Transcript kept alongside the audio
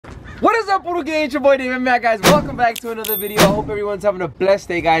up, Puro Gang? It's your boy David Matt, guys. Welcome back to another video. I hope everyone's having a blessed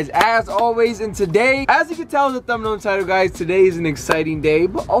day, guys, as always. And today, as you can tell in the thumbnail and title, guys, today is an exciting day,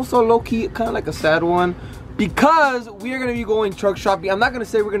 but also low-key kind of like a sad one, because we are going to be going truck shopping. I'm not going to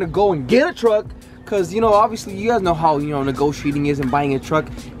say we're going to go and get a truck, because, you know, obviously you guys know how, you know, negotiating is and buying a truck.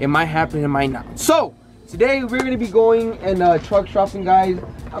 It might happen, it might not. So today we're going to be going and truck shopping, guys.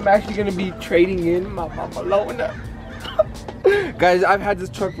 I'm actually going to be trading in my Mama Lona. Guys, I've had this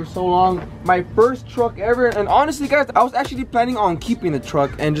truck for so long. My first truck ever. And honestly, guys, I was actually planning on keeping the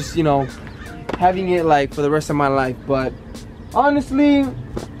truck and just, you know, having it like for the rest of my life. But honestly,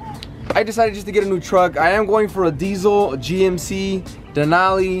 I decided just to get a new truck. I am going for a diesel, a GMC,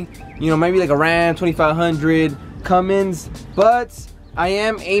 Denali, you know, maybe like a Ram 2500, Cummins. But I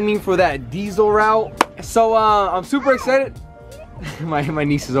am aiming for that diesel route. So I'm super excited. my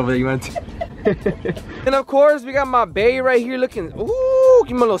niece is over there. You want to? And of course, we got my bae right here looking. Ooh,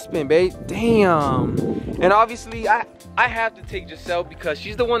 give me a little spin, babe. Damn. And obviously, I have to take Giselle because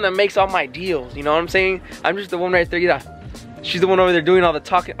she's the one that makes all my deals. You know what I'm saying? I'm just the one right there. Yeah. She's the one over there doing all the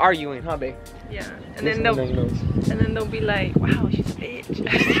talking, arguing, huh, babe? Yeah. And then they'll be like, wow, she's a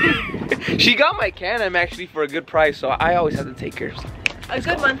bitch. She got my Can-Am actually for a good price, so I always have to take her. So. A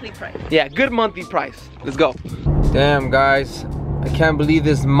good monthly price. Yeah, good monthly price. Let's go. Damn, guys. I can't believe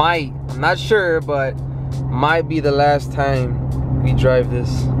this might, I'm not sure, but might be the last time we drive this.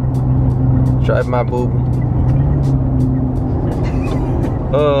 Drive my boob.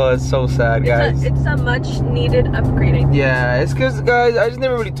 Oh, it's so sad, guys. It's a much needed upgrade, I think. Yeah, it's because, guys, I just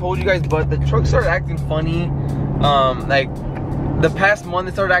never really told you guys, but the truck started acting funny. Like, the past month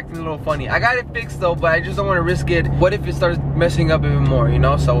it started acting a little funny. I got it fixed though, but I just don't want to risk it. What if it starts messing up even more, you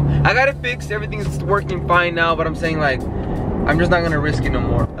know? So I got it fixed, everything's working fine now, but I'm saying, like, I'm just not gonna risk it no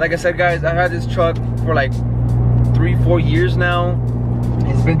more. Like I said, guys, I've had this truck for like 3-4 years now.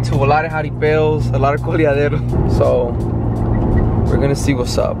 It's been to a lot of jaripeos, a lot of coleadero. So we're gonna see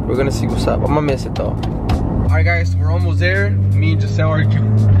what's up. We're gonna see what's up. I'm gonna miss it though. All right, guys, so we're almost there. Me and Giselle are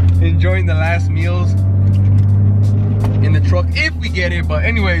enjoying the last meals in the truck if we get it. But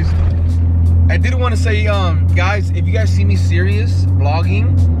anyways, I did want to say, guys, if you guys see me serious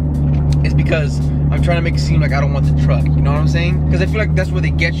vlogging, it's because I'm trying to make it seem like I don't want the truck, you know what I'm saying? Because I feel like that's where they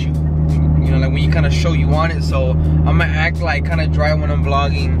get you, you know, like when you kind of show you want it. So I'm gonna act like kind of dry when I'm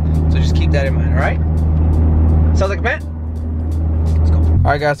vlogging, so just keep that in mind. All right, sounds like a plan. Let's go. All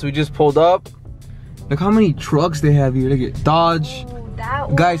right, guys, so we just pulled up. Look how many trucks they have here. Look at Dodge. Oh, that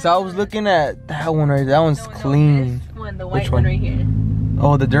one. Guys, I was looking at that one right there. That one's clean. This one, the white one right here.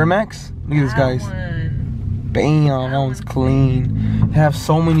 Oh, the Duramax. Look at this, guys. Bam, that one's clean. They have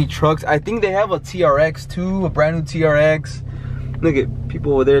so many trucks. I think they have a TRX too, a brand new TRX. Look at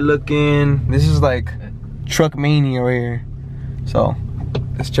people over there looking. This is like truck mania right here. So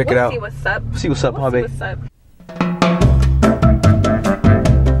let's check it out. See what's up. See what's up, huh, babe? What's up.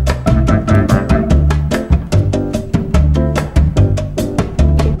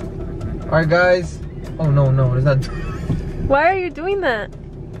 All right, guys. Oh no, it's not. Why are you doing that?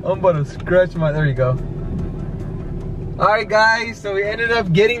 I'm about to scratch my. There you go. Alright, guys, so we ended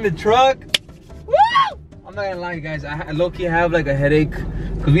up getting the truck. Woo! I'm not gonna lie, guys, I low-key have like a headache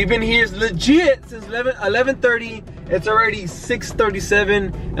because we've been here legit since 11:30. It's already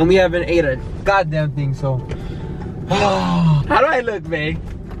 6:37 and we haven't ate a goddamn thing. So how do I look, babe?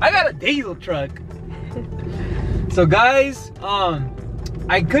 I got a diesel truck. So guys,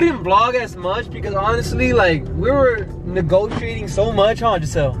 I couldn't vlog as much because honestly, like, we were negotiating so much, huh,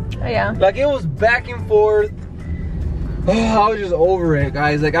 Giselle? Oh, yeah. Like, it was back and forth. Oh, I was just over it,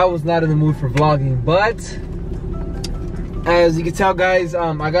 guys. Like, I was not in the mood for vlogging. But as you can tell, guys,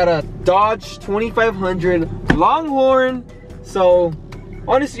 I got a Dodge 2500 Longhorn. So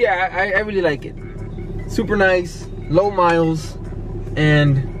honestly, I really like it. Super nice, low miles,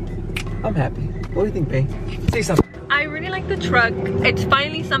 and I'm happy. What do you think, babe? Say something. I really like the truck. It's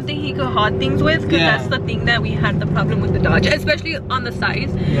finally something he could haul things with, because that's the thing that we had the problem with the Dodge, especially on the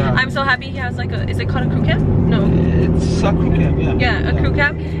size. Yeah. I'm so happy he has like a, is it called a crew cab? No. It's a crew cab, yeah. Yeah, a crew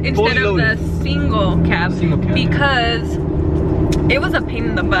cab instead of the single cab, because it was a pain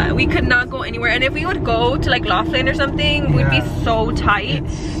in the butt. We could not go anywhere, and if we would go to like Laughlin or something, we'd be so tight,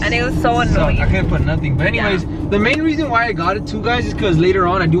 and it was so annoying. I couldn't put nothing. But anyways, the main reason why I got it too, guys, is because later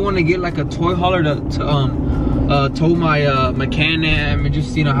on I do want to get like a toy hauler to tow my Can-Am and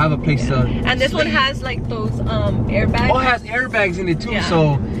just, you know, have a place to and this sleep. one has like those airbags. Oh, it has airbags in it too,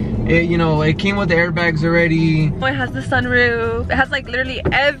 so it, you know, it came with the airbags already. Oh, it has the sunroof. It has like literally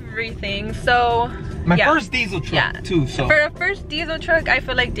everything. So My first diesel truck too. So for a first diesel truck, I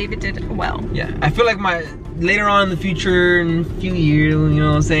feel like David did well. Yeah, I feel like later on in the future, in a few years, you know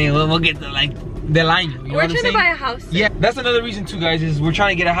what I'm saying, we'll get the del año. You know we're trying to buy a house soon. Yeah, that's another reason too, guys, is we're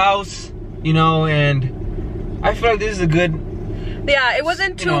trying to get a house, you know, and I feel like this is a good. Yeah, it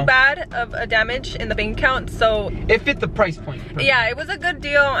wasn't too bad of a damage in the bank account, so it fit the price point. Yeah, it was a good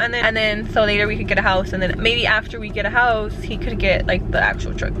deal, and then so later we could get a house, and then maybe after we get a house, he could get like the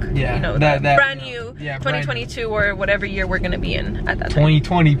actual truck. Yeah, you know, that brand new 2022 or whatever year we're gonna be in at that time.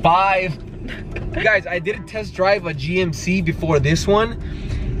 2025. Guys, I did test drive a GMC before this one,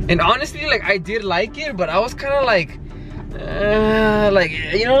 and honestly, like I did like it, but I was kind of like you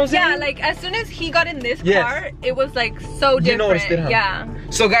know what I'm saying? Yeah, like as soon as he got in this car, it was like so different. You noticed it, huh? Yeah.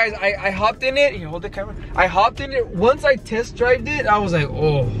 So guys, I hopped in it. Here, hold the camera. I hopped in it. Once I test drove it, I was like,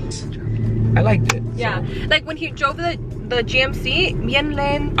 oh, I liked it. Yeah. So. Like when he drove the GMC, bien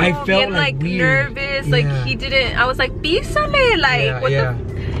lento, I felt like nervous. Like he didn't. I was like, písale, like what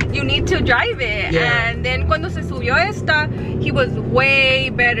the. You need to drive it. And then cuando se subió esta, he was way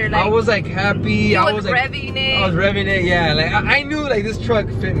better. Like I was like happy. I was revving it. I was revving it. Yeah, like I knew like this truck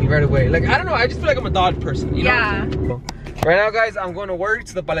fit me right away. Like I don't know, I just feel like I'm a Dodge person. You know right now, guys, I'm going to work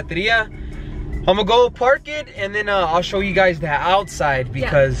to the paleteria. I'm gonna go park it, and then I'll show you guys the outside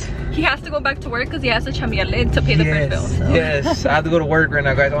because he has to go back to work because he has to chambearle to pay the first bill. So. Yes, I have to go to work right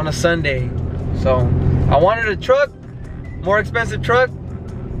now, guys, on a Sunday. So I wanted a truck, more expensive truck.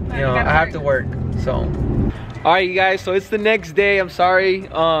 You know, I have to work. So all right, you guys, so it's the next day. I'm sorry,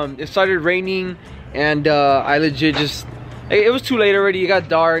 it started raining, and I legit just it was too late already. It got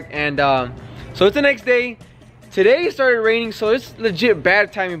dark, and so it's the next day. Today it started raining, so it's legit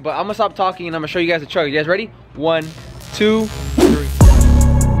bad timing, but I'm gonna stop talking and I'm gonna show you guys the truck. You guys ready? 1, 2, 3.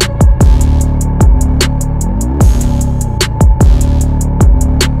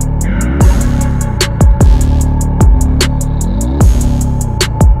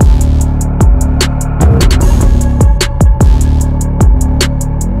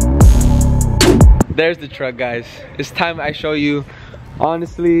 There's the truck, guys. It's time I show you.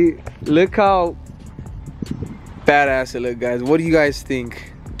 Honestly, look how badass it look, guys. What do you guys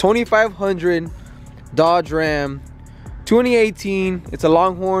think? 2500 Dodge Ram 2018. It's a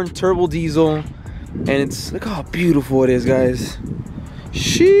Longhorn turbo diesel, and it's, look how beautiful it is, guys.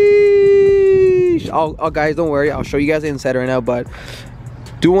 Sheesh. Oh guys, don't worry, I'll show you guys the inside right now, but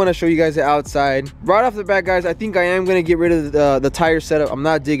do want to show you guys the outside right off the bat, guys. I think I am gonna get rid of the tire setup. I'm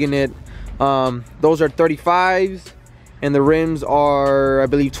not digging it. Those are 35s, and the rims are, I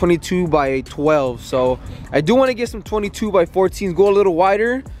believe, 22 by 12. So I do want to get some 22 by 14s, go a little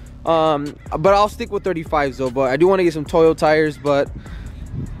wider, but I'll stick with 35s though. But I do want to get some Toyo tires. But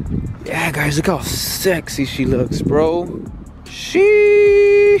yeah, guys, look how sexy she looks, bro. Sheesh.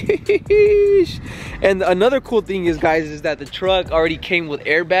 And another cool thing is, guys, is that the truck already came with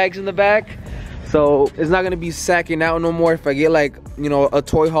airbags in the back. So it's not gonna be sacking out no more if I get, like, you know, a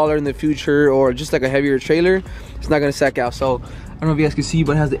toy hauler in the future or just like a heavier trailer. It's not gonna sack out. So I don't know if you guys can see,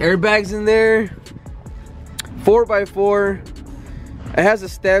 but it has the airbags in there. 4x4. It has the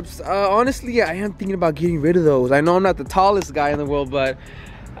steps. Honestly, I am thinking about getting rid of those. I know I'm not the tallest guy in the world, but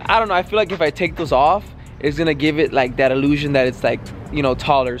I don't know. I feel like if I take those off, it's gonna give it like that illusion that it's, like, you know,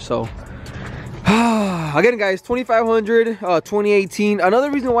 taller. So again, guys, 2500 2018.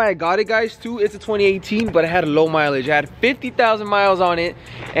 Another reason why I got it, guys, too, it's a 2018, but it had a low mileage. I had 50,000 miles on it,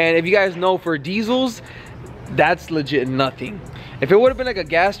 and if you guys know, for diesels, that's legit nothing. If it would have been like a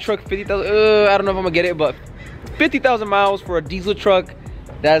gas truck, 50,000, I don't know if I'm gonna get it, but 50,000 miles for a diesel truck,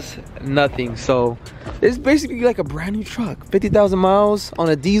 that's nothing. So it's basically like a brand new truck. 50,000 miles on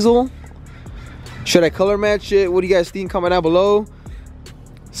a diesel. Should I color match it? What do you guys think? Comment down below.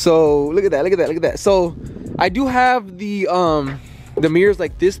 So look at that, look at that, look at that. So I do have the mirrors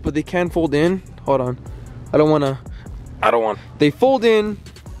like this, but they can fold in. Hold on, I don't want. They fold in.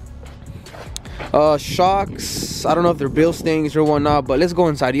 Shocks, I don't know if they're bill stings or whatnot, but let's go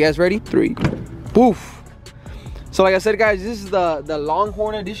inside. You guys ready? 3, poof. So like I said, guys, this is the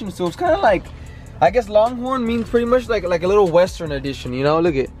Longhorn edition. So it's kind of like, I guess Longhorn means pretty much like a little Western edition, you know.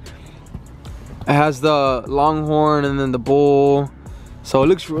 Look at it. It has the Longhorn and then the bull. So it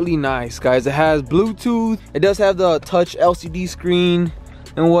looks really nice, guys. It has Bluetooth. It does have the touch LCD screen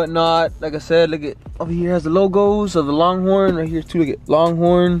and whatnot. Like I said, look at over here, has the logos of the Longhorn. Right here too, look at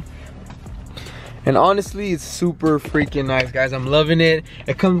Longhorn. And honestly, it's super freaking nice, guys. I'm loving it.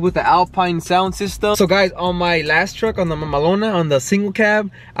 It comes with the Alpine sound system. So guys, on my last truck, on the Mamalona, on the single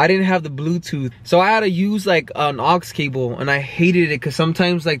cab, I didn't have the Bluetooth. So I had to use like an aux cable, and I hated it because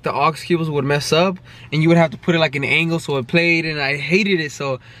sometimes like the aux cables would mess up and you would have to put it like an angle so it played, and I hated it.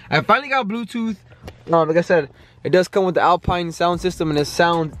 So I finally got Bluetooth Like I said, it does come with the Alpine sound system, and the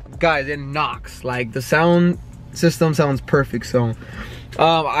sound, guys, it knocks. Like the sound system sounds perfect. So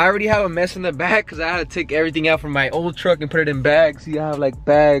I already have a mess in the back because I had to take everything out from my old truck and put it in bags. So you have like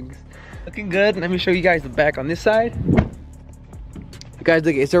bags looking good. Let me show you guys the back on this side. Guys,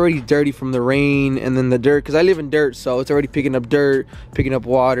 look, it's already dirty from the rain and then the dirt, because I live in dirt, so it's already picking up dirt, picking up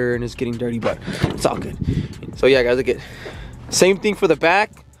water, and it's getting dirty, but it's all good. So yeah, guys, look at same thing for the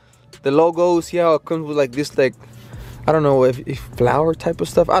back. The logo, see how it comes with like this, like, I don't know if flower type of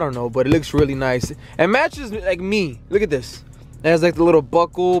stuff, I don't know, but it looks really nice. It matches like me. Look at this. It has like the little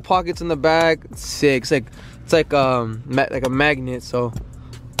buckle pockets in the back. It's sick. It's like a magnet. So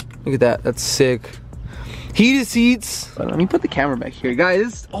look at that. That's sick. Heated seats. Let me put the camera back here,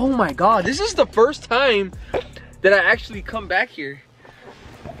 guys. Oh my god, this is the first time that I actually come back here.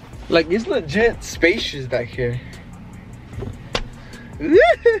 Like, it's legit spacious back here.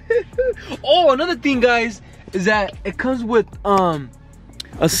 Oh, another thing, guys, is that it comes with a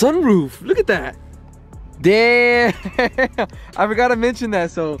sunroof. Look at that. Damn. I forgot to mention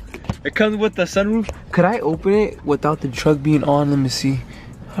that. So it comes with the sunroof. Could I open it without the truck being on? Let me see.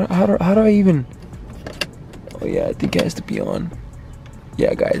 How do I even? Oh yeah, I think it has to be on.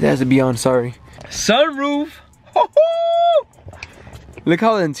 Yeah, guys, it has to be on. Sorry. Sunroof. Look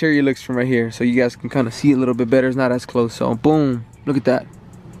how the interior looks from right here, so you guys can kind of see it a little bit better. It's not as close. So boom. Look at that.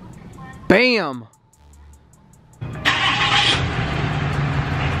 Bam.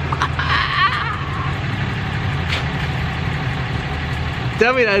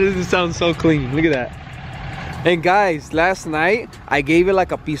 Tell me that doesn't sound so clean. Look at that. And guys, last night I gave it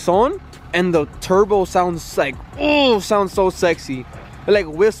like a piston, and the turbo sounds like, oh, sounds so sexy. It like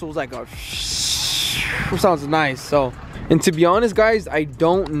whistles like a sounds nice. So, and to be honest, guys, I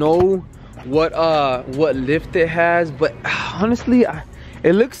don't know what lift it has, but honestly,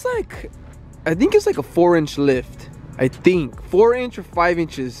 it looks like, I think it's like a 4-inch lift. I think 4-inch or 5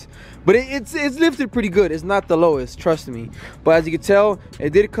 inches, but it's lifted pretty good. It's not the lowest, trust me. But as you can tell,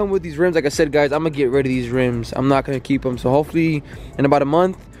 it did come with these rims. Like I said, guys, I'm gonna get rid of these rims. I'm not gonna keep them. So hopefully in about a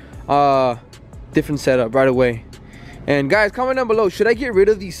month, different setup right away. And guys, comment down below, should I get rid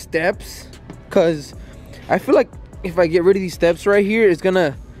of these steps? Because I feel like if I get rid of these steps right here, it's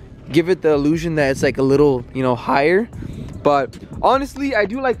gonna give it the illusion that it's like a little, you know, higher. But honestly, I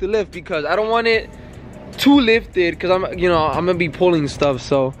do like the lift because I don't want it too lifted, because I'm gonna be pulling stuff.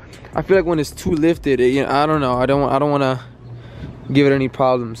 So I feel like when it's too lifted, I don't know, I don't want to give it any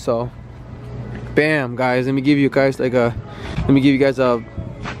problems. So bam, guys, let me give you guys a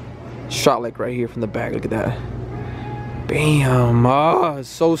shot like right here from the back. Look at that. Bam. Oh, it's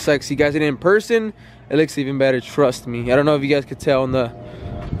so sexy, guys. And in person it looks even better, trust me. I don't know if you guys could tell on the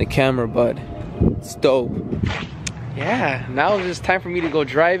camera, but it's dope. Yeah, now it's just time for me to go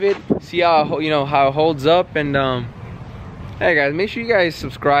drive it, see how how it holds up. And hey guys, make sure you guys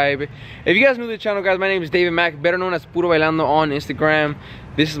subscribe. If you guys new to the channel, guys, my name is David Mack, better known as Puro Bailando on Instagram.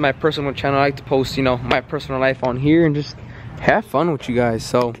 This is my personal channel. I like to post my personal life on here and just have fun with you guys.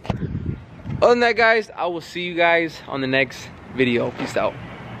 So other than that, guys, I will see you guys on the next video. Peace out.